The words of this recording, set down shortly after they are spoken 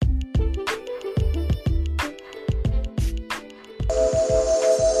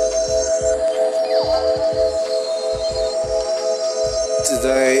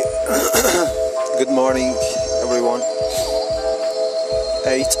morning, everyone.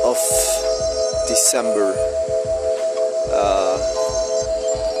 8th of December.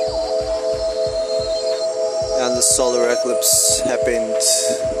 And the solar eclipse happened.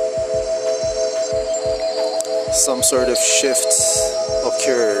 Some sort of shift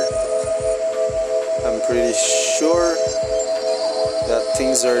occurred. I'm pretty sure that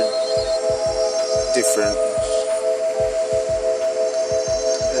things are different.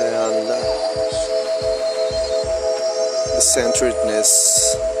 And the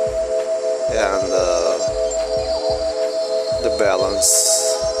centeredness and the balance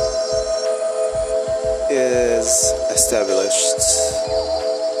is established,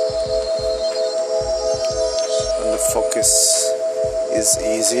 and the focus is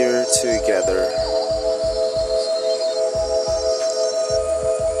easier to gather.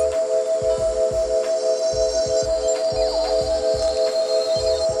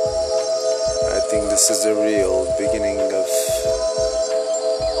 I think this is the real beginning of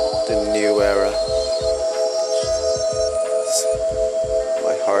the new era.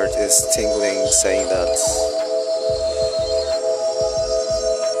 My heart is tingling saying that,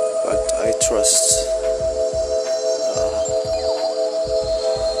 but I trust.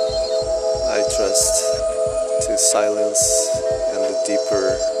 I trust to silence and the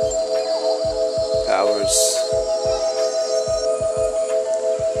deeper powers.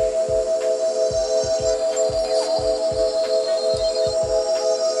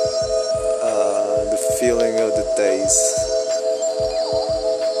 The feeling of the days.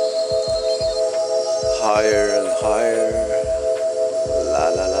 Higher and higher, la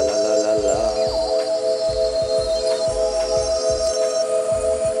la la la la la la.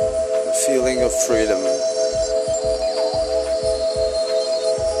 The feeling of freedom.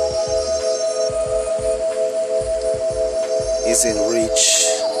 Is in reach.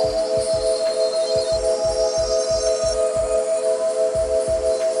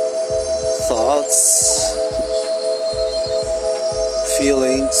 Thoughts,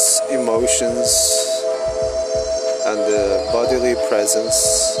 feelings, emotions, and the bodily presence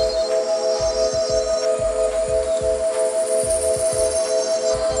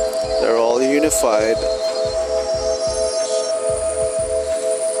they're all unified.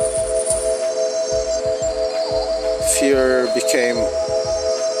 Fear became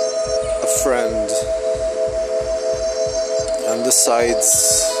a friend, and the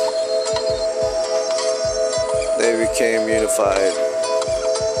sides they became unified.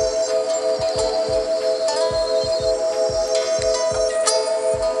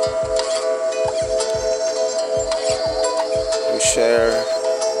 Share,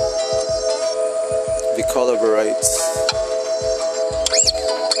 we collaborate,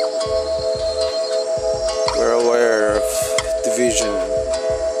 we're aware of division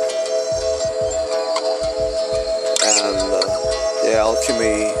and the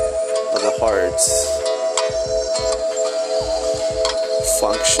alchemy of the heart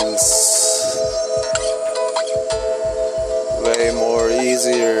functions way more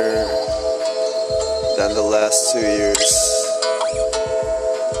easier than the last 2 years.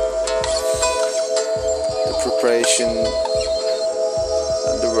 Preparation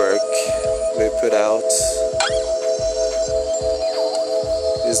and the work we put out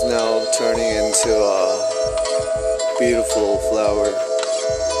is now turning into a beautiful flower,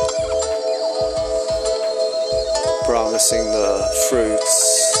 promising the fruits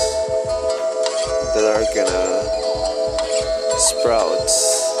that are gonna sprout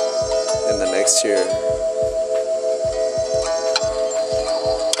in the next year.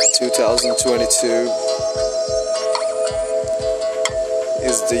 2022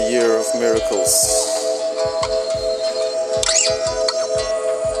 is the year of miracles.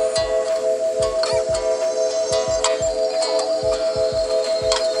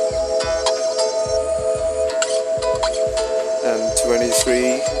 And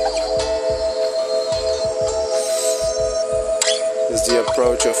 23 is the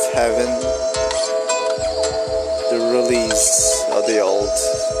approach of heaven, the release of the old,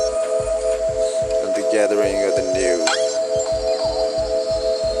 and the gathering of the new.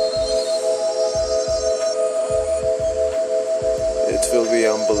 It will be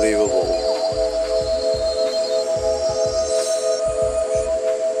unbelievable.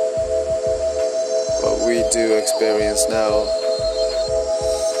 What we do experience now,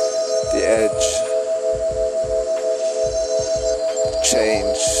 the edge,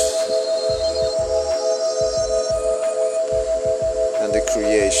 change, and the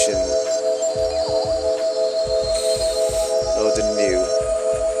creation of the new,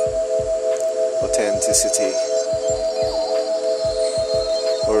 authenticity,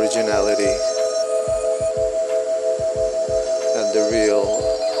 originality,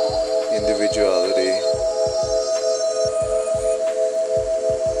 individuality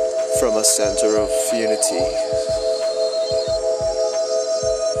from a center of unity.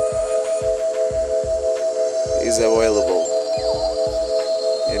 Is available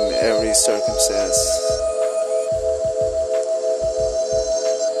in every circumstance.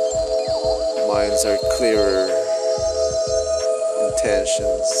 Minds are clearer,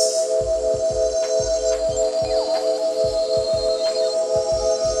 intentions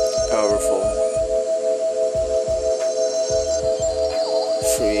powerful,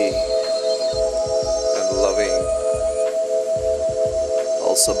 free and loving,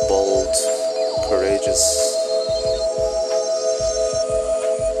 also bold, courageous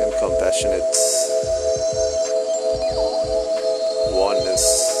and compassionate. Oneness,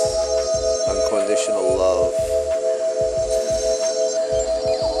 unconditional love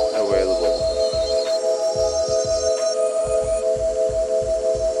available.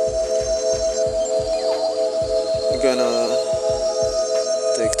 I'm gonna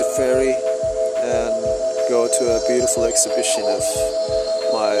take the ferry and go to a beautiful exhibition of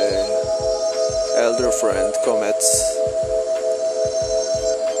my elder friend Comet.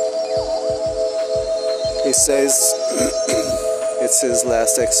 He says it's his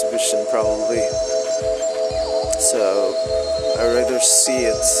last exhibition probably, so I'd rather see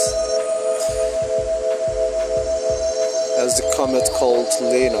it. As the comet called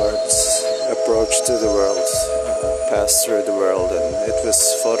Leonard approached to the world, passed through the world, and it was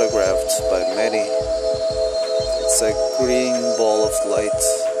photographed by many. It's a green ball of light.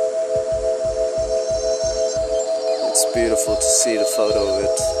 It's beautiful to see the photo of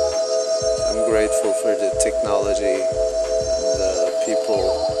it. I'm grateful for the technology and the people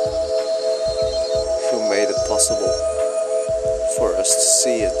who made it possible for us to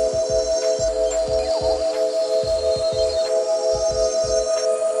see it.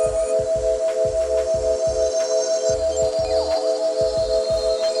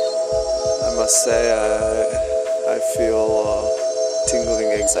 I must say I feel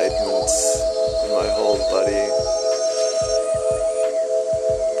tingling excitement in my whole body,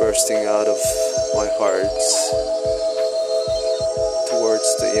 bursting out of my heart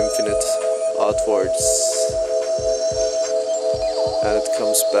towards the infinite, outwards, and it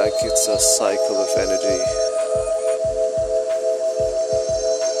comes back. It's a cycle of energy.